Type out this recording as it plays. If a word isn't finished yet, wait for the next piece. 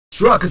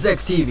Truckers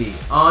X TV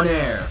on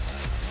air.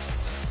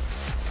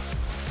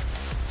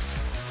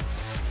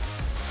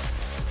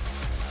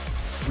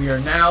 We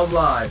are now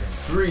live in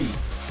 3,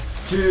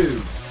 2,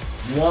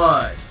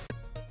 1.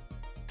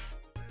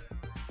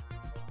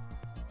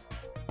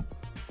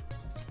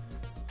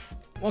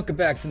 Welcome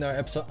back to another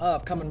episode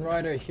of Kamen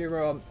Rider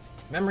Hero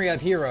Memory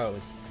of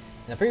Heroes.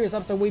 In the previous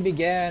episode we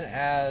began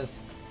as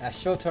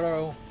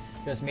Shotaro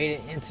just made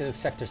it into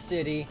Sector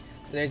City.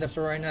 Today's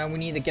episode right now we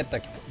need to get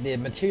the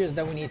materials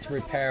that we need to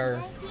repair.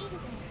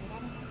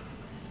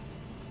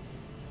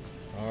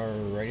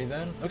 Alrighty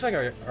then. Looks like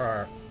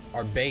our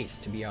base,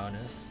 to be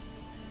honest.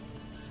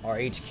 Our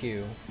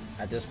HQ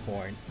at this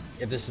point.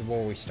 If this is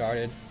where we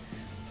started,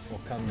 we'll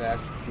come back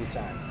a few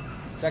times.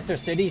 Sector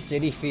City,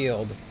 City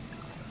Field.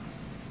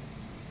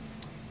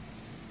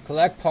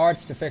 Collect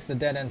parts to fix the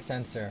Denden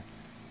sensor.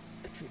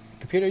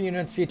 Computer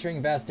units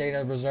featuring vast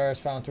data reserves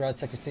found throughout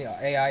Sector City.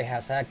 AI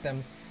has hacked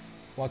them.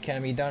 What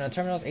can be done? A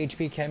terminal's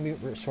HP can be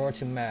restored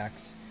to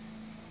max.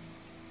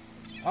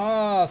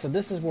 Oh, so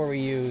this is where we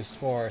use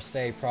for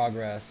save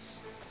progress.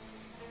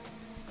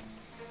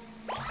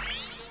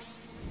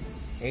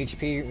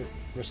 HP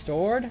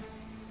restored.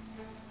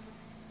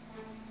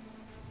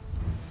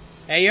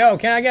 Hey yo,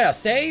 can I get a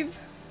save?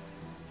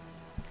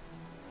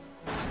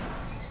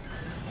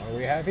 What do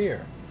we have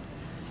here?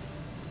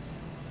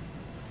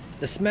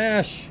 The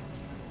smash.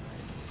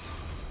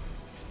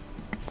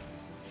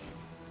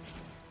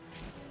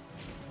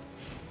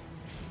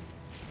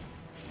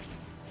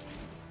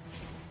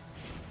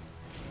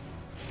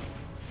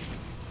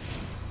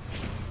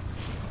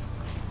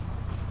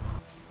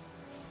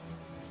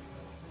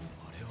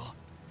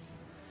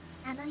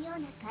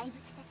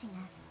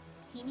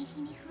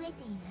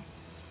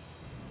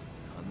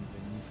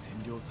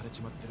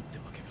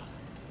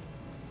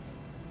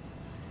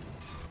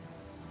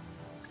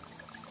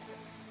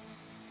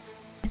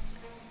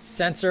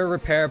 Sensor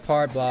repair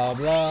part, blah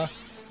blah.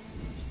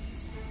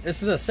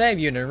 This is a save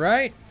unit,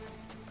 right?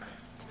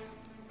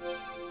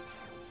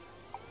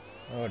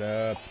 Hold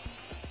up.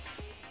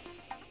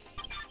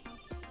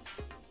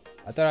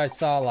 I thought I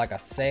saw like a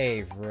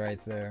save right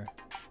there.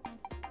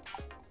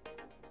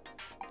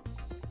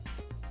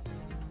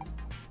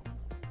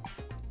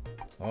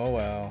 Oh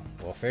well,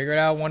 we'll figure it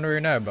out one way or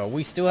another, but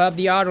we still have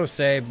the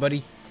autosave,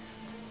 buddy.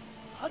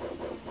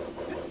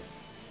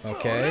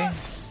 Okay.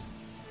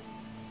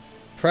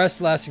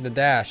 Press left to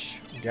dash.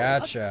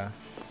 Gotcha.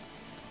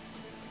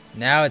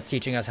 Now it's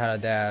teaching us how to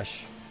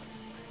dash.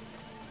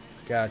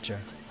 Gotcha.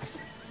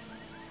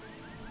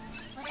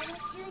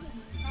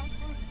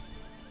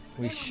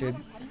 We should...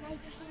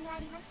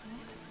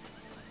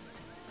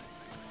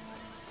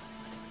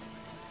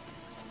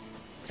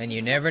 And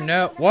you never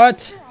know...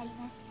 What?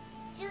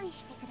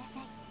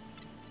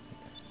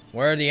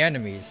 Where are the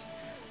enemies?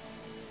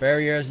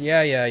 Barriers,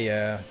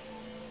 yeah.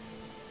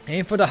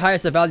 Aim for the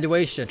highest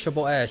evaluation,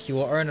 triple S. You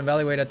will earn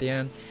evaluate at the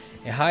end.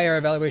 A higher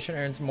evaluation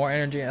earns more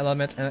energy,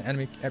 elements, and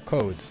enemy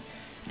codes.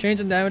 Change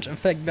and damage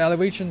affect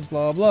valuations,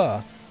 blah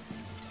blah.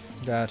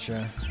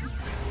 Gotcha.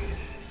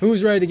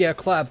 Who's ready to get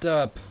clapped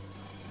up?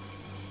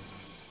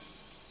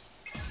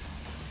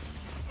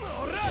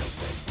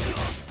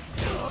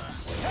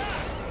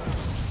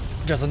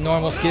 Just a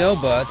normal skill,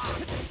 but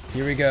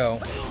here we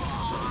go.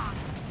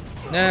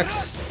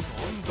 Next.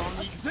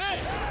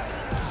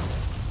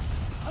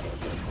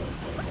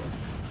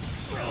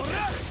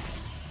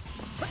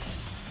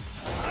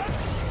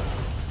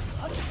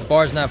 The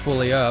bar's not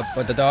fully up,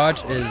 but the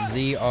dodge is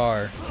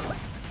ZR.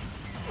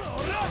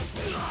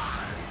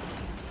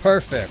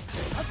 Perfect.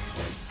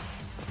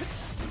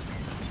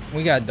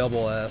 We got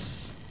double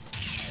S.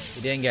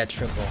 We didn't get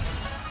triple.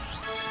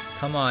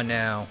 Come on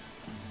now.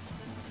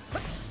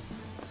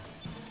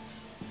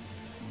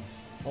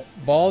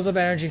 Balls of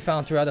energy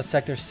found throughout the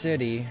Sector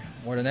City,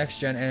 where the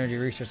next-gen energy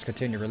research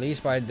continue.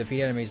 Released by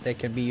defeated enemies, they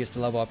can be used to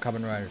level up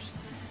Kamen Riders.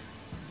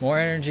 More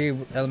energy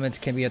elements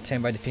can be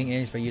obtained by defeating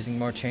enemies by using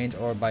more chains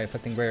or by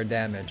inflicting greater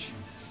damage.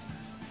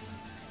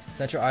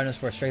 Essential items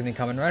for strengthening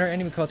Kamen Rider.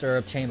 Enemy codes are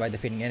obtained by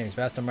defeating enemies.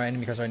 Vast number of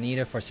enemy codes are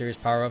needed for serious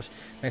power-ups.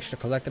 Make sure to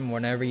collect them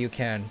whenever you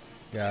can.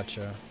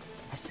 Gotcha.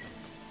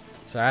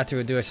 So I have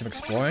to do some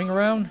exploring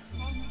around?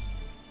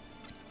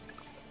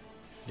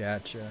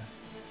 Gotcha.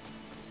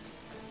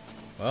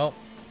 Well,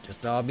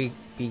 just I'll be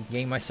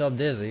getting myself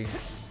dizzy.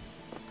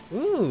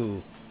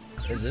 Ooh,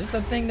 is this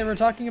the thing that we're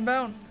talking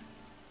about?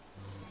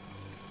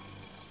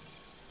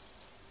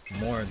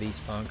 More of these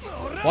punks.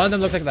 One of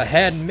them looks like the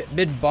head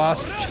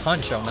mid-boss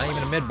honcho. Not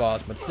even a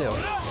mid-boss, but still.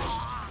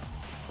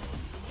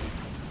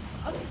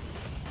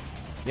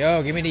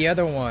 Yo, give me the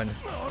other one.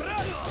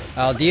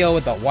 I'll deal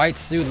with the white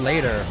suit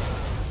later.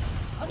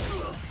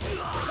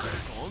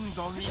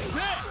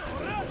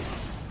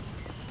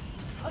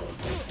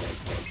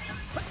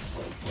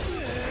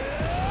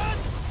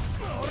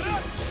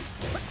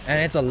 And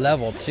it's a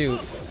level 2.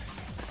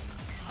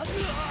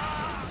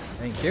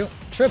 Thank you.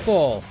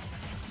 Triple.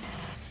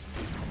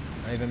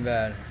 Not even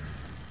bad.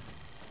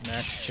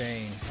 Max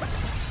chain.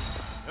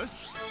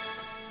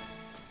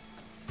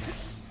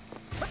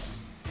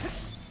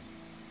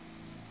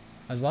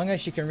 As long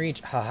as you can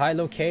reach a high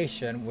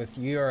location with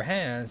your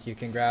hands, you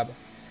can grab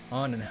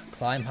on and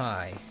climb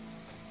high.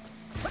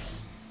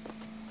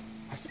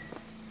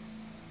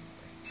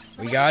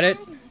 We got it.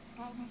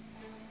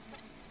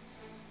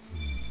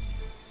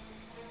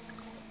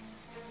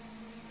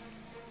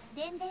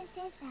 電電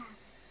センサー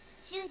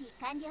修理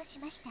完了し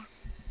ました。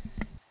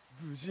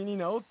無事に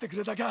治ってく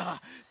れた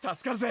か。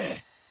助かる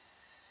ぜ。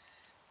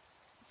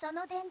そ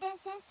の電電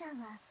センサー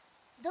は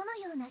どの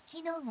ような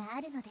機能が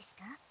あるのです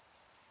か？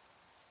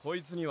こ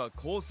いつには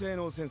高性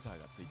能センサー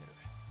がついてる。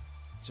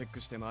チェック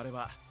して回れ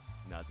ば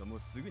謎も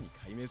すぐに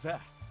解明さ。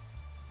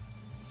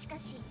しか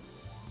し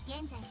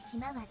現在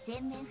島は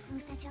全面封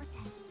鎖状態。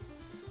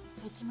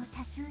敵も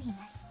多数い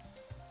ます。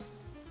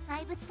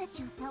怪物た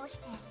ちを倒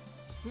して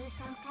封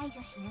鎖を解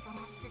除しながら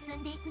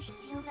進んでいく必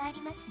要があり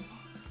ますね。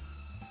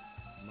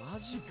マ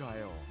ジか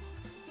よ。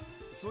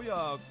そうい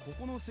やこ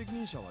この責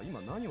任者は今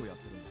何をやっ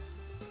てるんだ？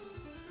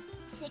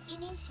責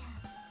任者、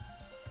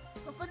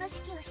ここの指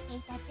揮をして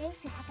いたゼウ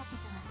ス博士と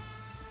は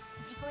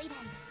事故以来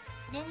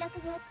連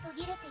絡が途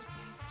切れていて。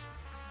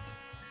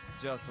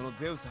じゃあその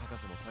ゼウス博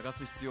士も探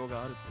す必要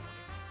があるってわ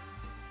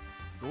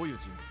けか。どういう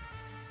人物だ？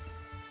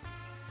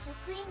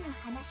職員の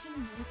話に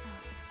よると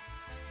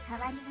変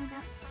わり者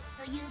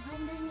という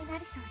分類にな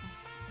るそうで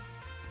す。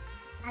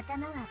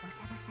頭はボ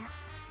サボサ、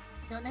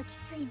どのき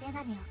ついメ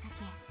ガネをか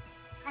け、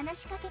話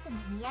しかけても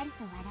にやり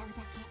と笑う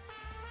だけ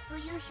と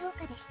いう評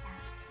価でした。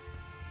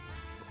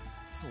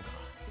そうか。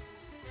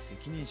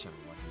責任者の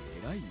割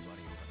に偉い言わ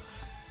れよ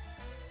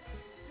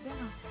うだな。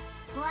でも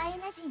コアエ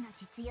ナジーの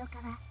実用化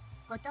は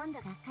ほとんど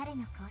が彼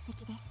の功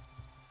績です。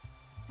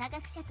科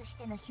学者とし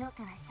ての評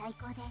価は最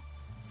高で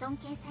尊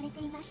敬されて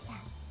いました。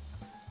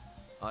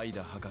アイ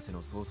ダ博士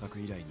の捜索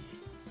以来に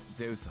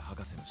ゼウス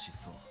博士の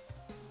失踪。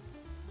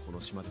こ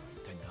の島では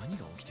一体何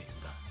が起きているん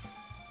だ？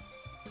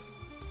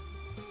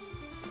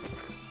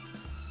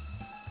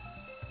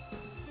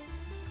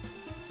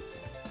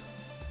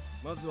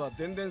まずは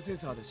電電セン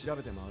サーで調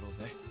べて回ろう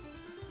ぜ。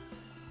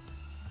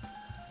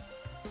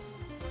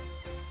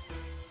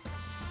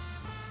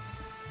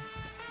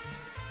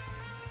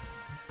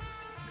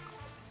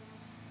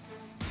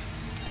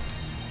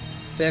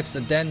Fix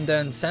the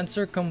Denden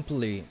sensor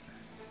complete.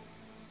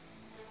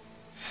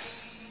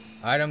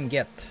 Item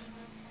get.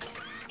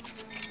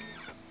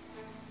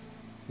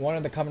 One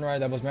of the Kamen Rider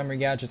Devil's memory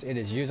gadgets. It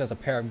is used as a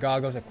pair of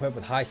goggles equipped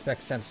with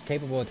high-spec sensors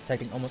capable of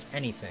detecting almost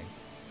anything.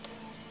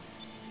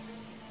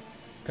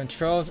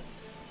 Controls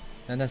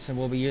and this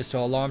will be used to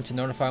alarm to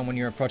notify when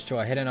you're approached to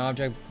a hidden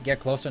object. Get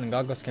closer and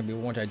goggles can be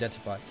worn to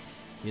identify.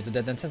 Use the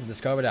Denden sensor to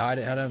discover the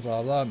hidden items,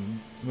 blah blah.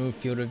 Move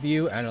field of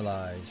view,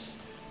 analyze.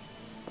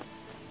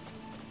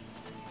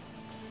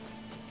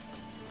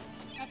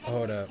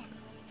 Hold up.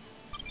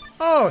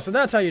 Oh, so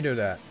that's how you do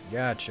that.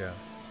 Gotcha.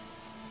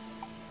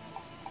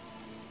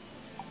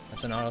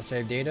 That's an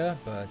autosave data,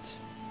 but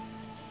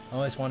I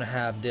always want to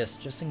have this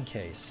just in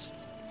case.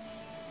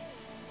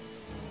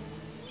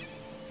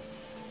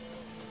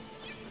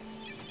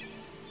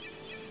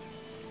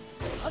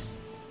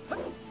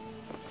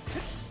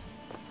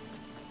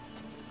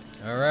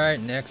 Alright,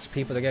 next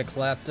people to get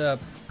clapped up.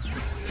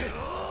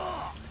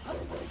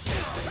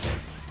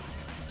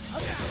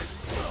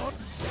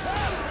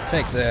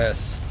 Take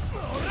this.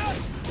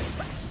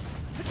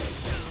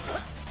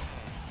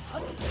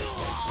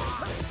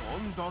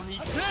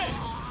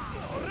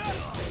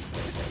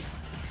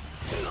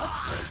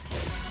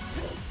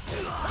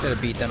 Get a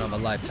beat down of a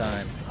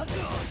lifetime.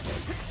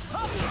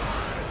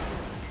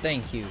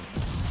 Thank you.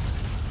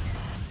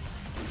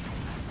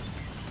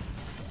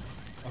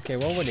 Okay,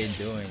 what were they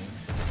doing?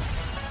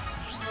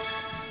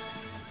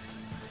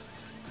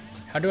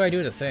 How do I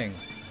do the thing?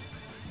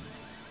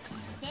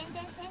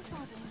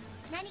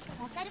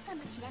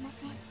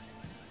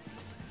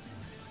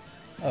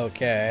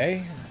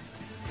 Okay.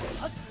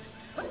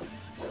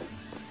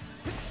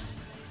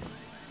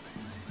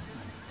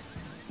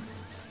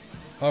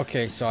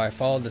 Okay, so I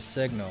followed the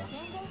signal.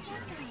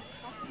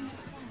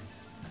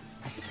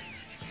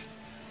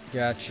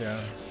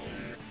 Gotcha.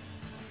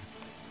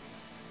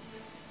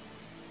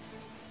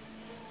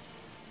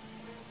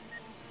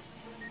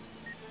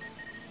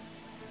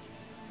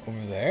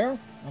 Over there,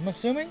 I'm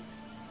assuming?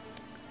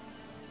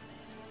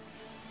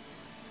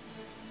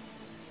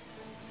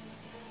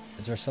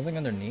 Is there something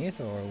underneath,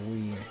 or are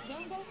we...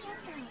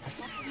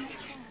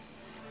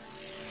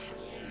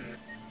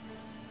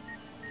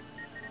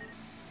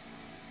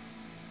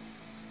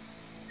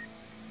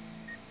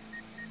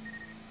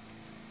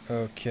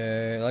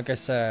 Okay, like I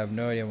said, I have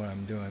no idea what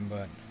I'm doing,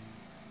 but...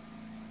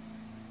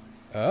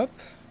 Up?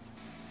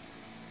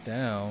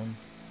 Down?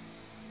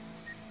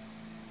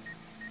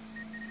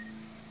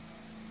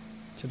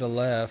 To the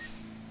left.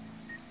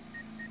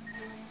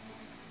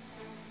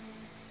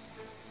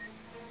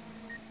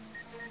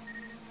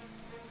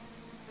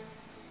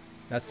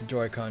 That's the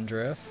Joy-Con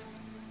drift.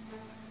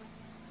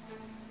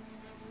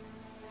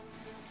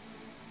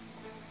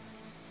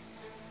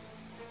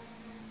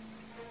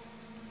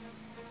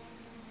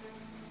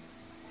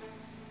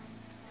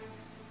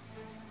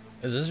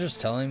 Is this just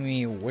telling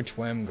me which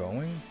way I'm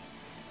going?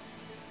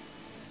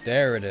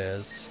 There it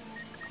is.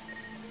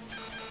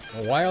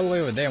 Well, why all the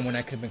way over there when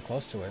I could have been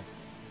close to it?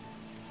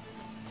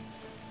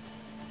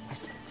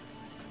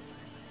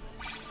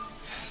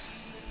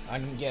 I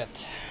didn't get.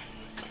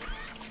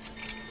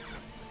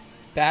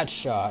 Bat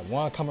shot.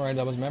 One Kamen Rider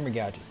doubles memory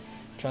gadgets.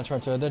 Transfer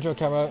to a digital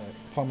camera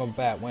form of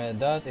bat. When it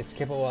does, it's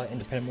capable of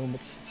independent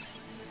movements.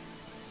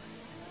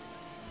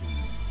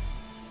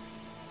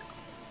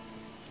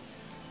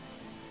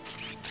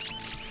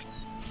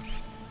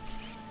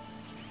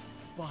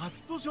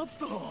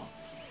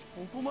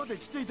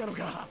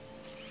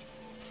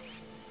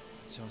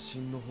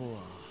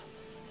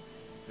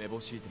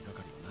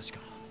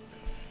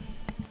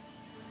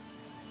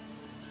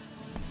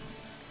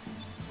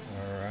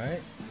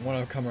 Alright. One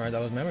of Kamen Rider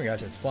doubles memory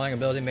gadgets. Flying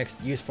ability makes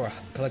use for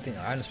collecting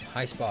items from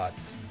high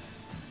spots.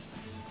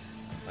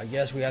 I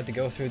guess we have to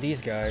go through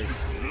these guys.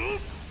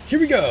 Here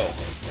we go!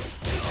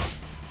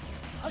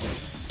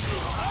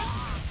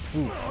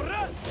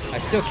 Oof. I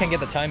still can't get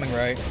the timing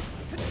right.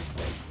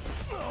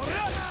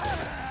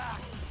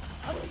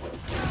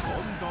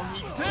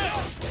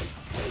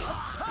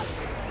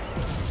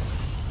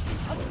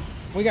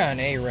 We got an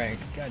A rank.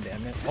 God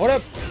damn it. Hold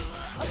up!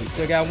 We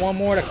still got one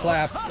more to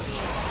clap.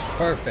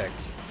 Perfect.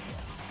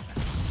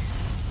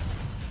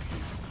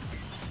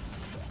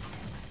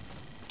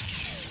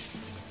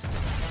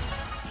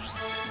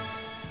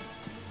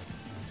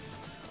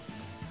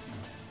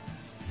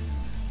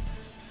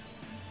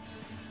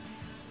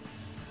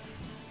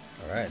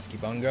 Alright, let's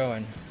keep on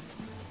going.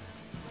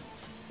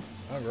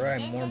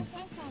 Alright, more.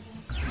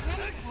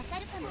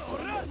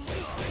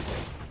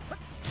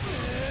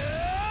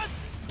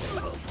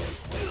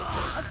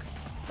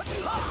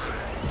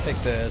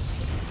 Take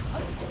this.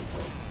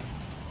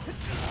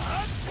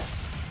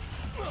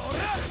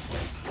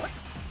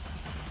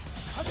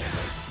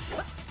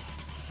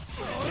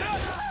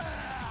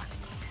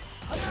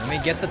 Let me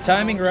get the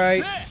timing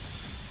right.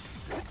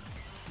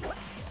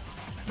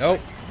 Nope.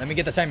 Let me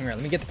get the timing right.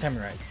 Let me get the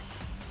timing right.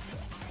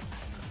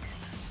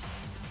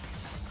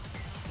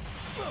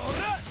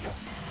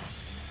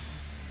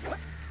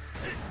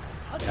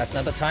 That's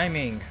not the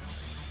timing.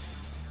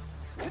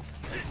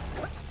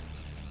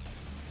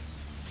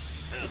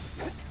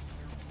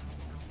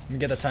 Let me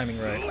get the timing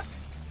right.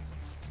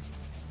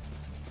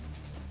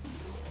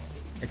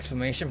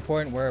 Exclamation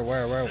point? Where?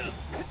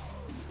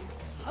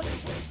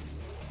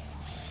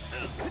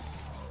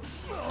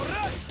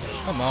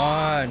 Come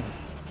on.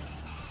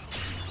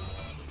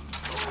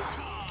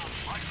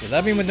 You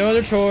left me with no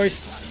other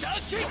choice.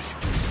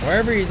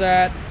 Wherever he's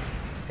at.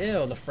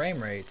 Ew, the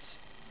frame rates.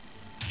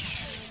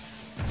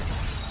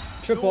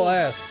 Triple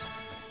S.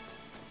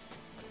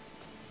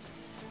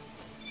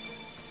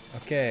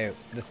 Okay,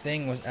 the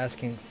thing was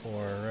asking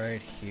for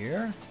right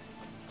here.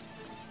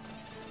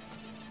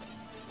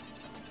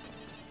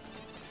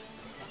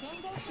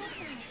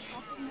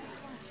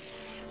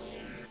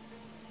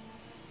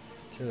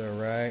 To the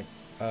right,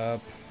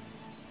 up.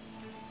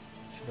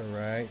 To the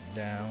right,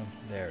 down.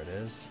 There it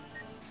is.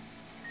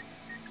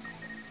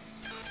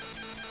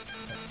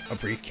 A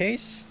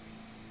briefcase?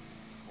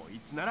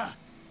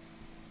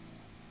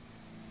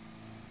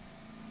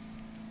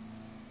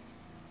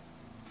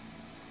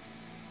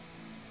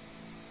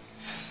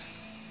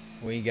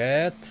 We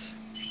get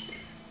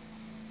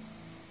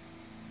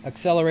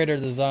accelerator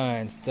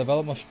designs.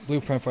 Development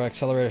blueprint for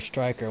accelerator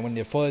striker. When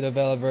the fully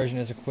developed version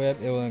is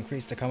equipped, it will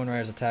increase the Kamen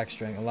Rider's attack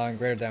strength, allowing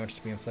greater damage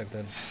to be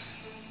inflicted.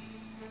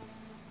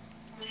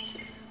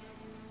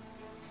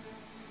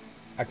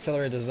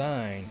 Accelerator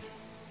design.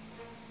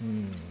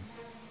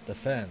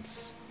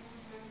 Defense.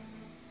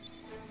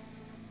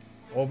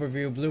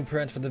 Overview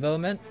blueprints for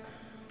development.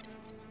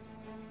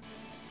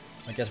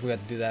 I guess we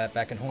have to do that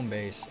back in home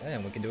base,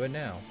 and we can do it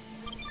now.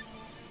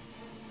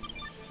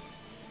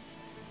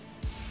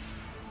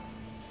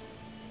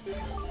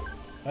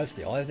 That's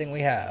the only thing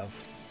we have.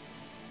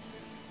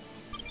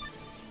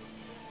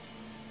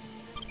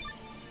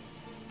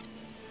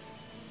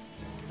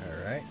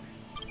 Alright.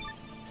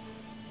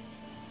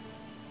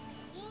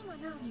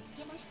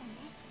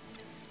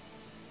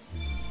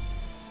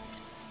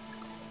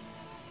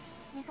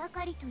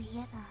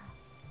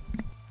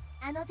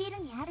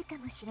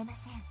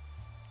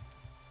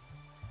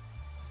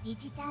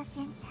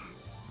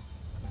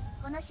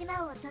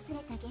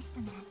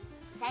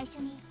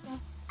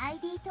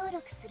 ID 登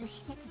録する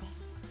施設で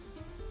す。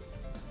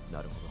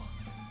なるほ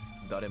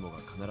ど。誰もが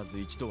必ず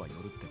一度は寄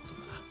るってこと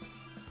だな。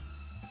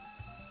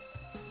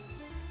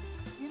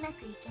うま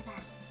くいけば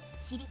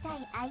知りたい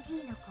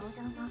ID の行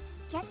動も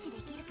キャッチで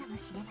きるかも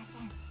しれませ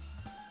ん。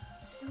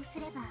そうす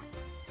れば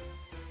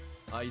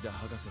アイダ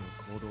博士の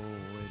行動を終え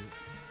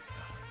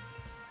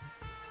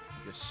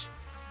る。よし、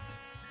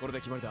これで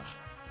決まりだ。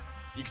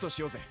行くとし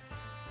ようぜ。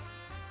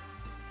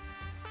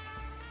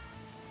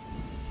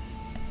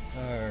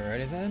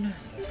Alrighty then,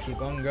 let's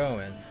keep on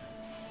going.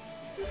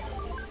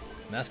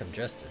 Mask of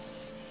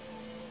Justice.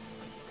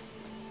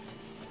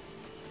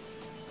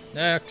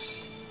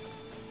 Next!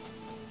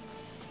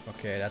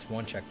 Okay, that's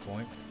one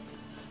checkpoint.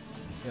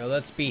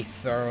 Let's be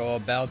thorough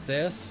about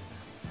this.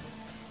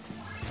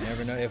 You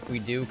never know if we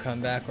do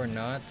come back or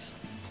not.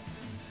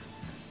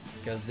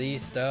 Because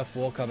these stuff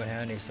will come in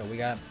handy, so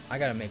I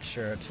gotta make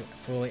sure to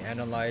fully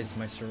analyze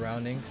my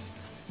surroundings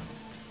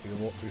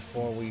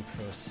before we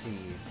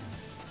proceed.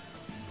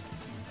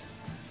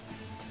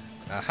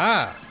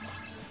 Aha!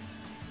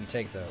 You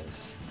take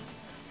those.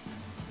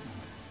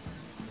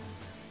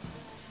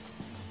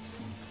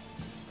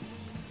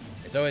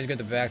 It's always good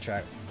to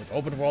backtrack. With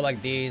open world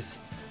like these,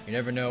 you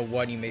never know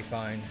what you may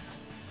find.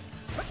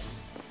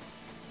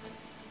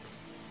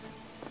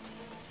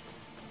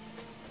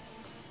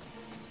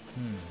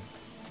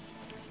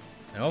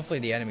 And hopefully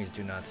the enemies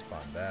do not spawn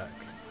back.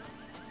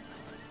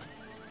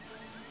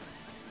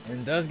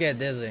 It does get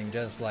dizzying,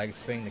 just like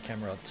spinning the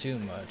camera too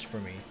much for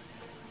me.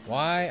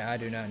 Why? I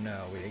do not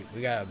know.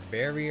 We got a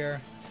barrier.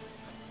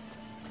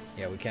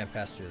 Yeah, we can't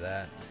pass through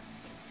that.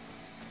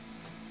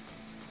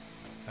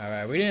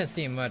 Alright, we didn't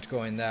see much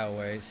going that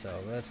way, so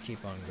let's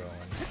keep on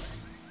going.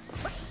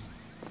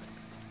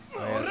 Oh,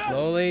 yeah,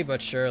 slowly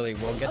but surely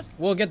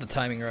we'll get the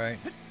timing right.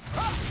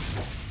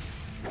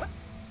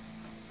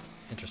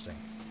 Interesting.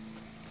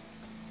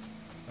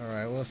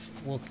 Alright,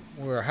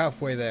 we're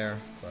halfway there,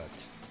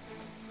 but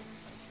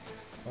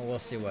well, we'll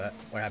see what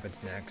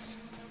happens next.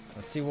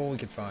 Let's see what we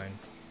can find.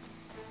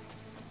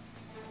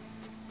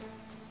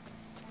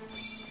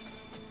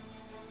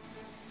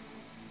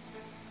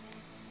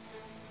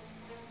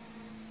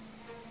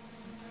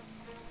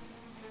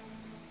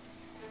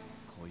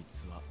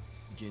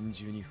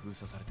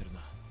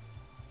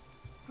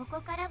こ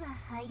こからは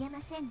入れま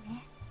せんね。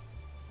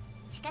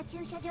地下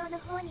駐車場の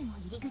方にも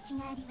入り口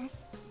がありま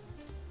す。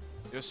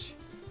よし、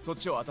そっ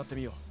ちを当たって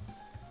みよ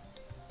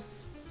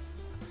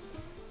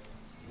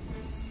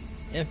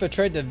う。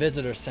Infiltrate the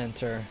visitor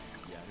center.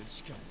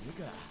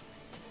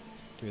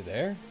 Through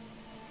there?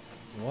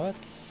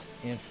 What's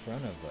in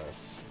front of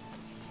us?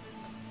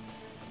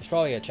 There's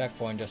probably a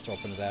checkpoint just to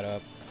open that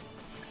up.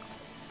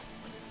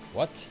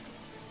 What?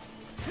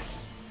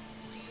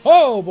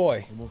 Oh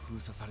boy! ここも封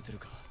鎖されてる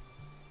か。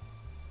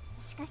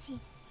しかし、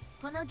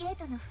このゲー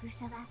トの封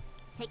鎖は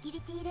セキュ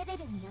リティレベ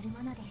ルによる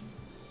ものです。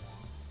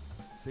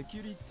セキ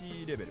ュリテ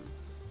ィレベル。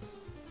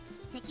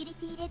セキュリ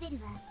ティレベ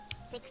ルは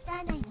セクタ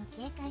ー内の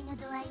警戒の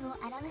度合いを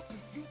表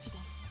す数値で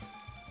す。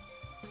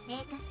低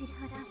下する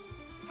ほど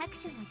各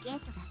所のゲー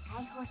トが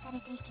開放され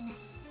ていきま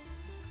す。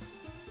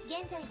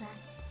現在は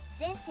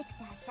全セク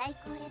ター最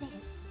高レベル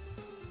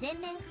全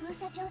面封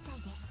鎖状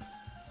態です。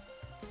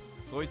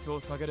そいつ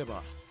を下げれ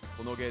ば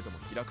このゲートも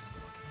開くってわ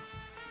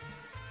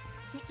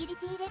け。セキュリ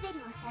ティレベ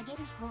ルを下げる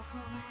方法は、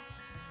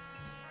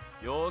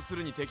要す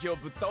るに敵を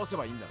ぶっ倒せ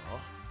ばいいんだろ。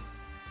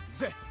行く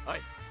ぜ、は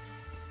い。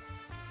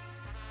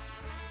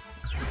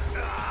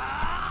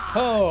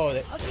Oh,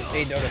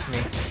 they noticed me.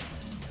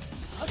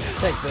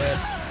 Take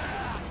this.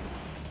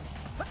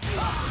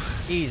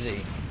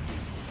 Easy.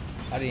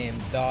 I didn't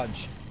even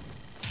dodge.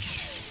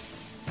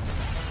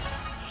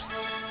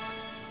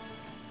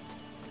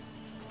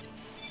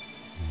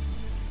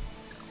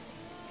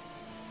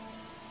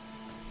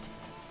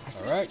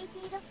 Alright.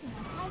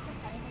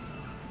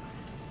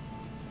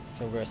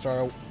 So we're gonna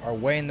start our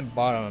way in the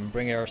bottom and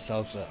bring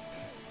ourselves up.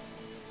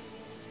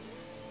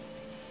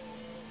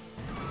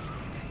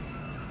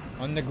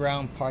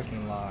 Underground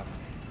parking lot.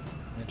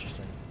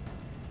 Interesting.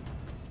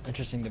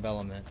 Interesting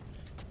development.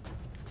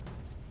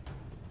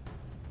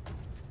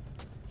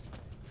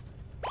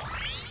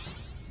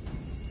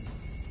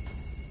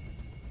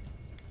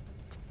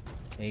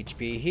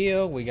 HP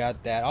heal. We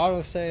got that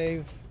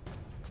autosave.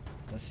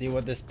 Let's see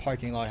what this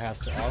parking lot has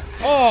to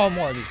offer. Oh,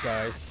 more of these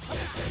guys.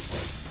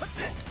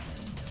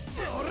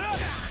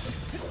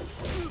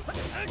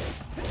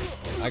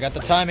 I got the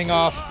timing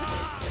off.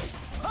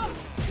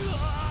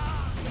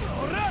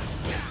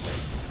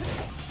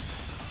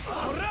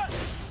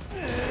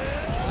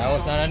 That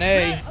was not an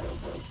A.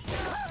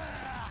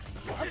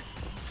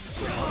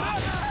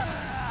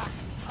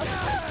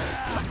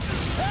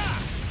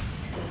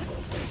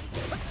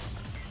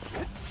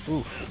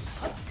 Oof.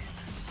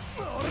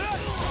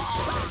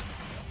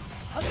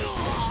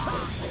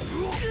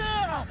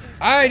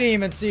 I didn't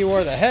even see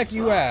where the heck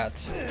you at.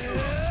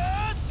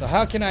 So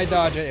how can I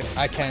dodge it if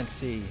I can't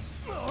see?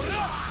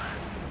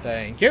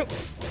 Thank you.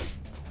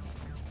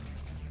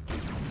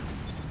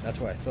 That's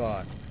what I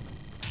thought.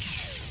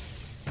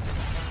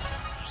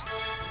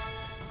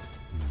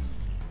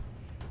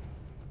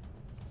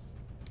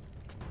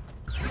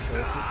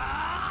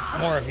 So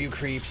more of you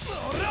creeps.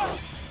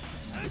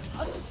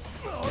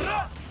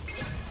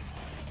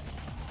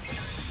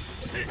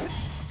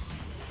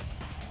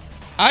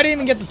 I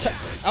didn't even get the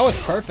I was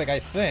perfect, I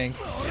think,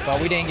 but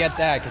we didn't get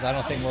that because I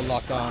don't think we're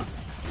locked on.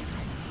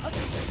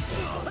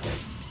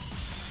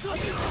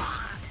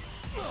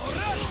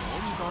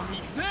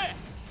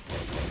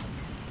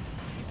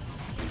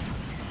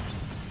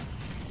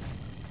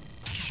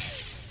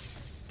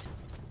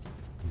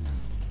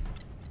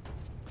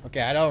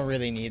 Okay, I don't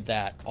really need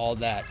that, all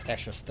that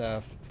extra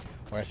stuff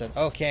where it says,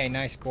 okay,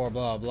 nice score,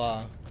 blah,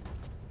 blah.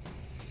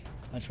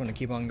 I just want to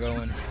keep on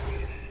going.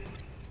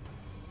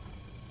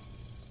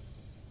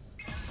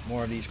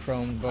 More of these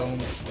chrome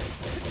bones.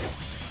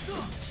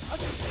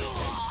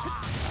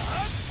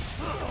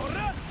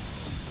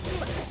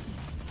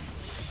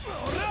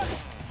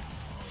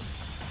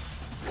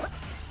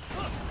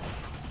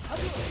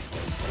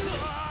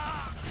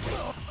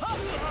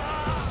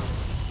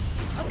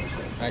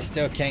 I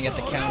still can't get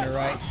the counter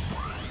right.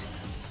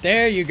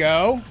 There you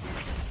go.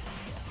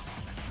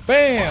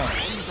 Bam!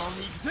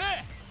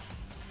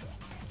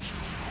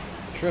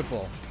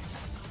 Triple.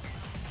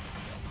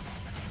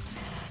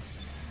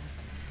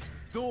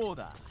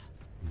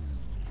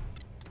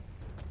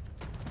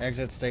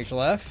 Exit stage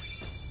left.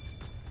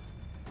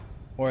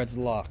 Or it's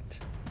locked.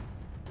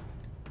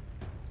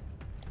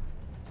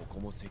 ここ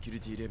もセキュリ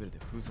ティレベルで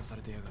封鎖さ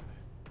れてやがる。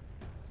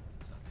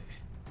さ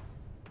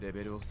て、レ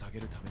ベルを下げ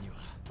るためには。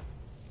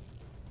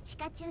地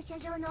下駐車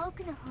場の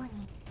奥の方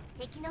に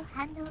敵の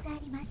反応があ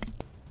ります。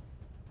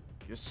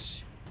よ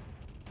し、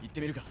行って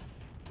みるか。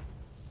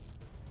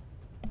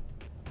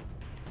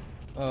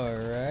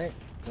Alright,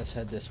 let's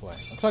head this way.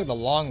 Looks like the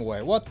long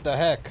way. What the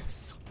heck?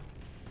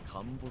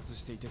 陥没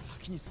していて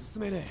先に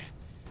進めねえ。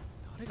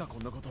誰がこ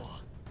んなことを。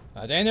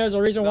Then there's a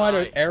reason why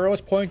there's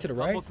arrows pointing to the 陥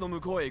right. 没の向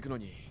こうへ行くの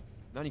に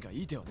何か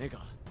いい手はねえ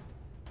か。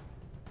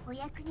お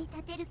役に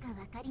立てるか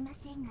わかりま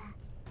せんが、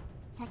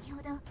先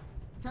ほど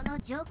その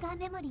ジョーカー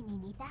メモリに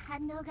似た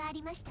反応があ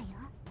りましたよ。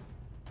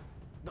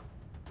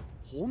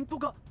本当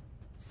か。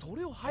そ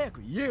れを早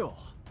く言えよ。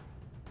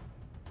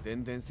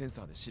電電セン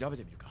サーで調べ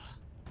てみるか。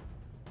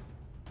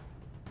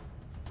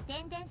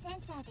電電セ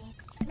ンサーで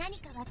何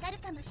かわかる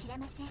かもしれ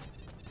ません。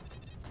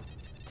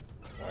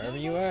 Wherever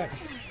you at.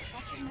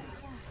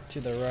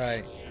 To the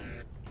right.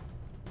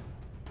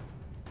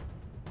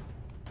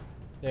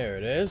 There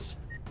it is.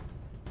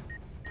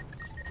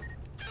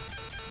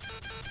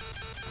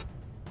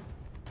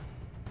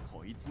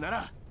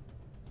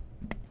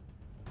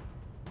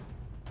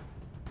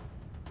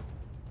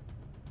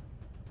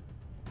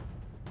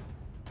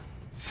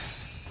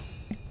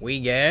 We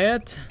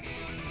get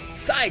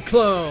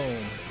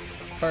Cyclone.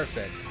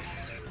 Perfect.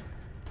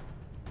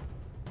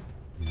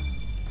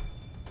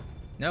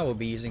 Now we'll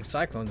be using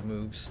Cyclone's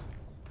moves.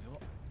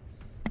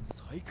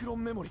 サイクロ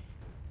ンメモリー。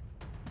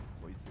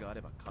こいつがあ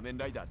れば仮面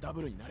ライダーダ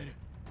ブルになれる。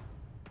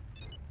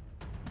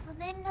仮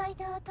面ライ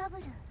ダーダブ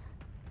ル。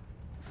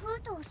フ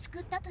ートを救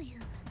ったとい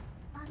う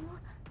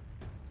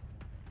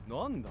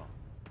なんだ、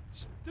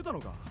知ってたの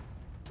か。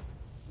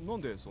な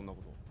んでそんなこ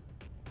と。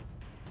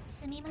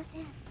すみませ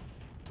ん。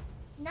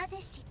なぜ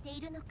知って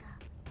いるのか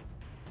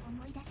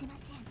思い出せま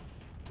せん。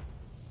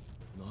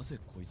なぜ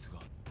こいつが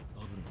ダ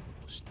ブルのこ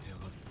とを知ってや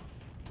がるんだ。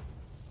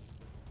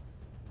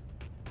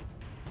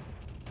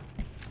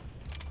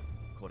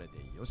これで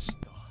よし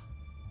と。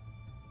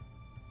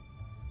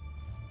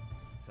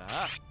さ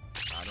あ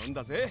頼ん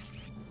だぜ。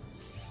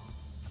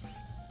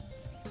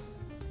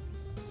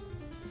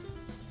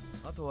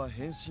あとは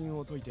変身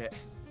を解いて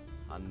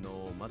反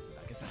応を待つ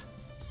だけさ。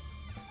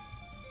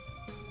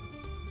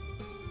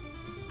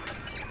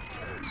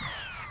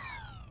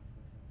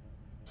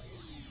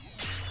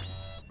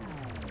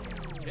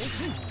変身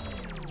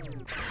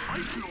サ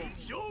イクロン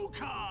ジョー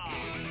カー。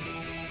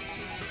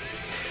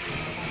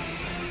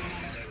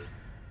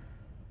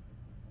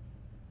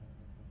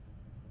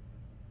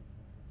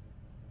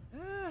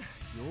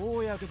よ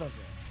うやくだぜ。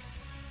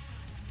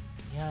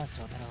いやあ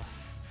翔太郎、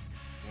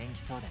元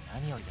気そうで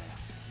何より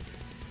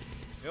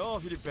だよ。よう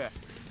フィリップ、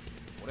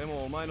俺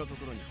もお前のと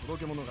ころに届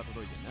け物が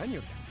届いて何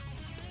よりだ。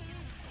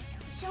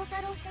翔太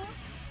郎さん、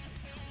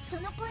そ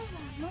の声は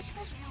もし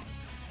かして。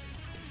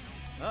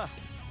ああ、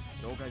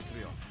紹介す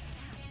るよ。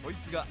こい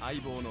つが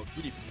相棒のフ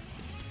ィリッ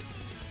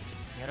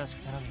プ。よろし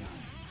く頼むよ。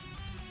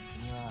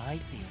君は愛っ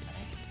て言うんだね。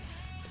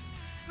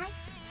はい、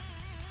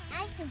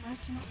愛と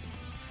申します。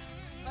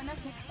このセ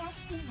クター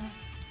シティの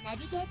ナ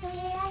ビゲート AI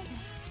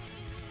です。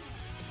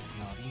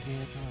ナビゲ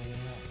ート AI。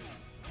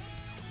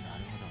 な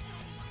るほ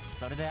ど、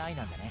それで愛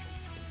なんだね。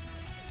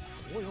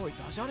おいおい、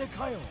ダジャレ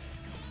かよ。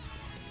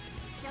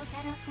翔太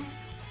郎さん、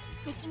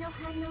敵の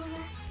反応は。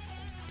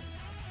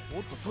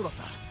おっと、そうだっ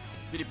た。フ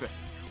ィリップ、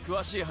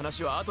詳しい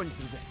話は後に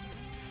するぜ。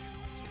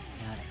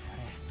やれやれ、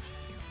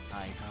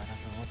相変わら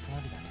ず大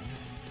騒ぎだね。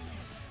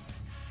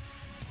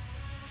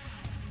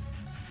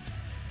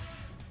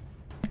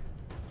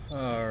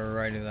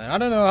Alrighty then. I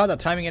don't know how the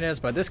timing it is,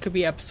 but this could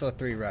be episode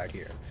 3 right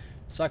here.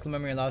 Cyclone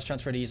memory allows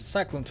transfer to use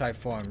Cyclone type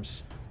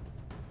forms.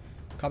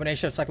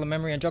 Combination of Cyclone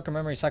memory and Joker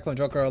memory. Cyclone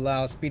Joker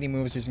allows speedy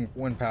moves using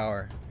wind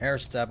power. Air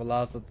step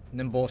allows the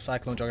nimble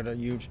Cyclone Joker to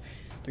use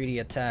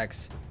 3D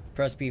attacks.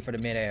 Press B for the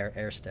mid-air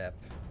air step.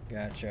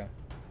 Gotcha.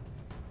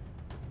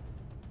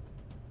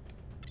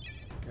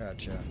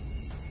 Gotcha.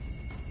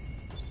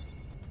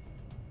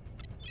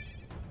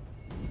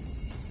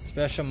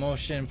 Special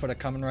motion for the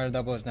Kamen Rider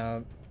double is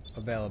now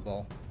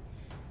available.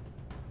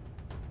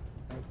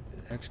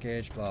 X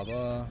gauge, blah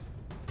blah.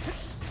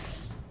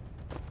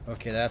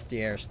 Okay, that's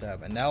the air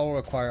step, and that will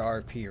require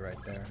RP right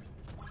there.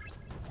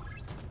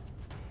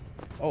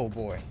 Oh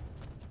boy.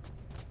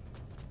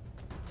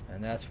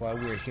 And that's why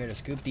we're here to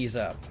scoop these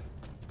up.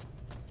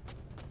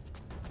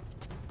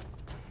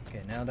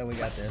 Okay, now that we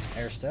got this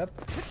air step,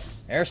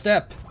 Air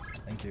step.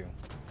 Thank you.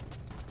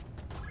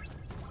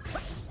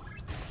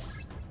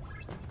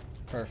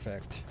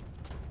 Perfect.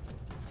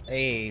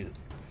 Hey.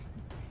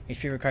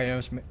 HP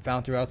recovery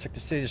found throughout Sector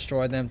City.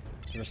 Destroy them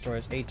to restore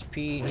his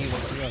HP. He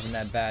wasn't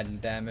that bad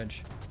in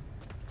damage.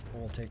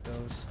 We'll take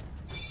those.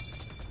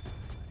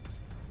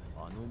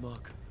 あのマー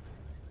ク、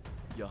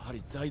やは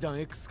り財団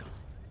X か。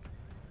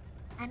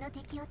あの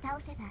敵を倒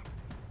せば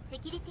セ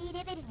キュリティ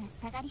レベルが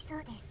下がりそ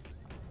うです。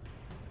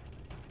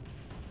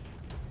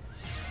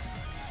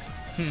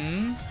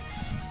Hmm.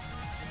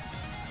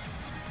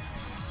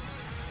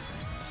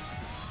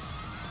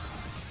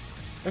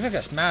 Looks like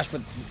a smash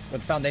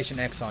with Foundation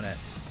X on it.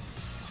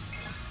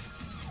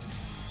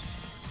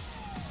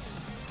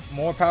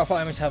 More powerful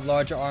enemies have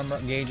larger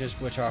armor gauges,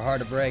 which are hard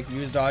to break.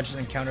 Use dodges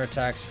and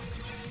counterattacks.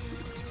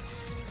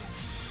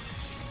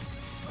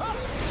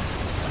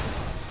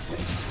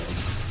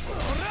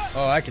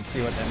 Oh, I can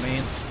see what that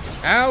means.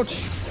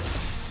 Ouch!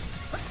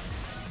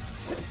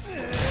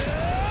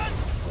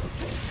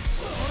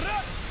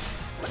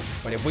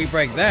 But if we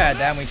break that,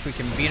 that means we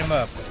can beat them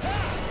up.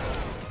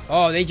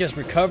 Oh, they just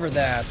recovered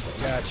that.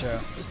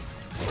 Gotcha.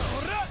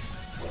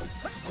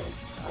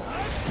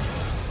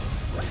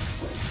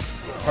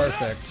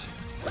 Perfect.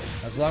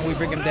 As long as we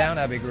bring him down,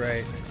 that'd be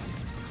great.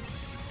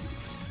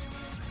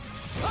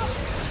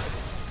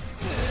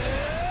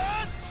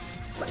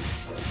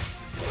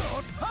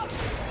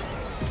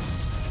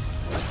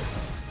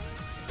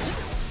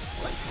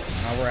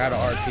 Now we're out of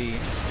RP.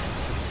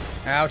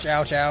 Ouch,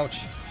 ouch, ouch.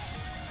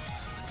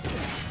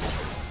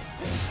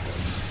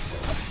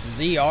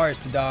 ZR is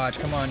to dodge.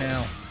 Come on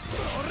now.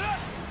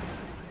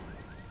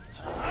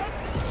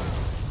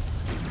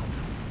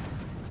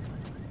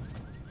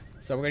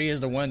 So we're gonna use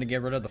the one to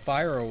get rid of the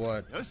fire or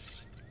what?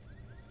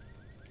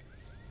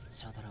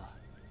 翔太郎、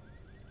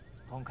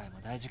今回も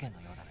大事件の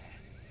ようだね。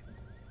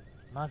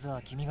まず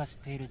は君が知っ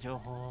ている情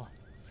報を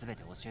全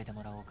て教えて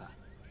もらおうか。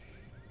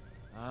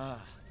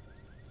あ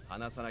あ、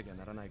話さなきゃ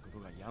ならないこと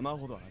が山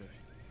ほどある。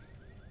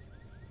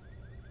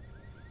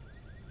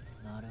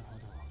なるほ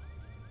ど。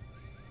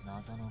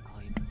謎の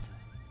怪物、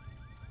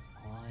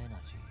コアエナ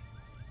ジ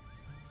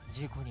ー、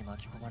事故に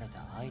巻き込まれ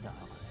たアイダ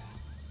博士、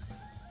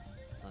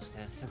そし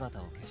て姿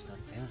を消した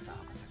ゼウス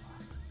博士か。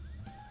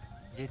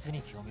実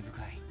に興味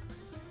深い。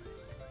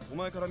お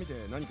前から見て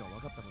何か分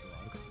かったこと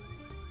はあるか？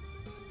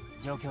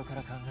状況か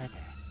ら考えて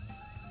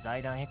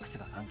財団 X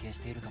が関係し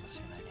ているかもし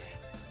れないね。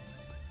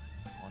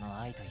この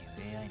愛とい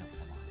う AI のこ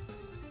とも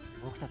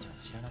僕たちは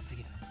知らなす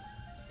ぎる。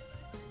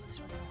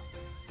翔太郎、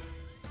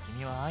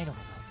君は愛のこ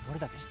とをどれ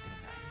だけ知ってるん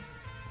だ？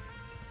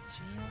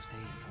信用してい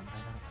い存在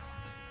なのか？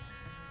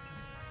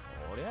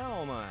そりゃ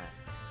お前、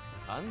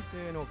探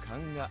偵の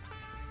勘が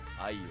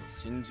愛を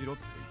信じろっ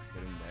て言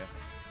ってるんだよ。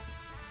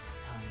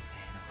探偵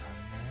の勘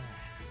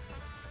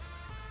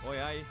ね。おい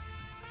愛、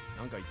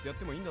なんか言ってやっ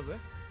てもいいんだぜ。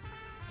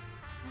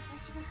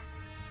私は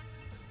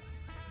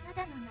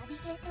ただのナビ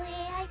ゲート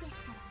AI で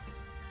すから。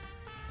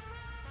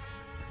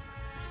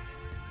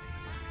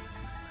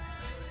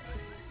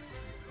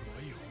す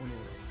ごい炎だ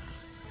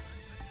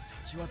な。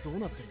先はどう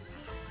なってるんだ？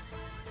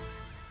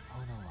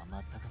炎は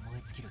全く燃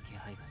え尽きる気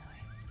配がない。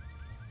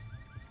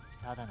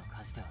ただの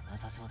火事ではな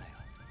さそうだよ。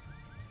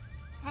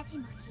火事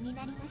も気に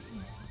なります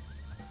ね。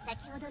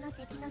先ほどの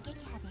敵の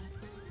撃破で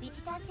ビ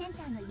ジターセン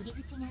ターの入り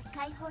口が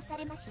開放さ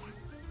れました。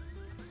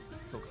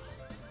そうか。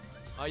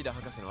アイダ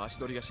博士の足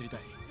取りが知りたい。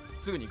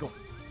すぐに行こ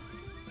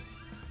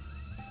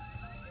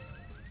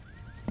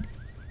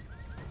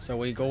う。So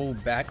we go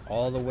back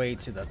all the way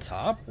to the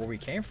top where we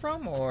came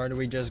from, or do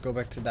we just go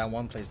back to that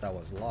one place that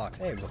was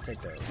locked? Hey, we'll take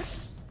those.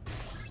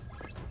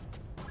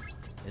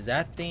 Is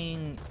that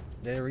thing...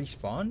 did it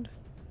respawn?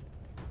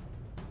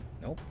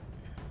 Nope.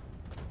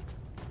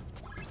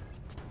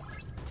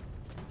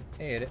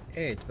 Hey,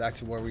 it's back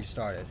to where we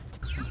started.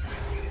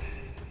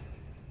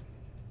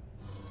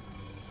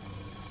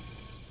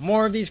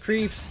 More of these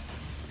creeps?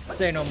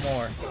 Say no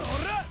more.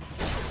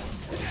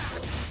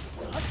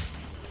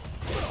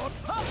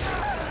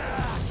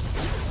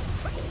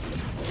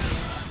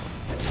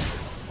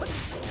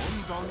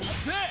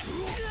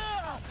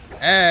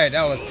 Hey,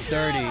 that was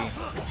dirty.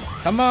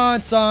 Come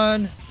on,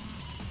 son.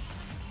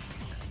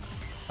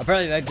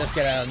 Apparently they just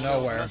get out of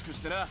nowhere.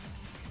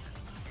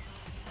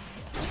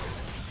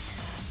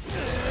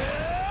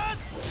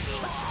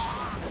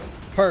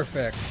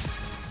 Perfect.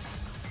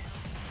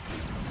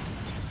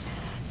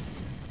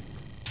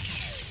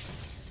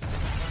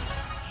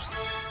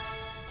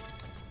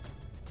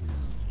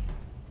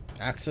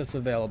 Access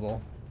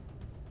available.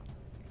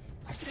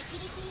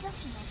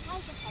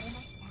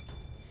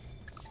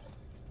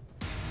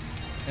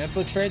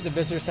 Infiltrate the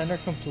visitor center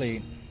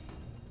complete.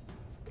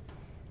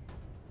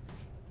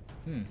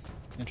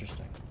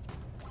 Interesting.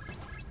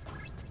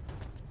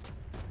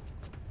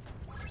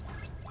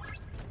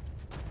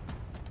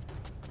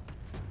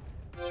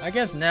 I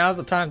guess now's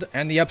the time to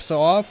end the episode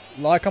off.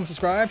 Like, comment,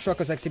 subscribe,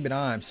 Shuckles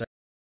XCB9.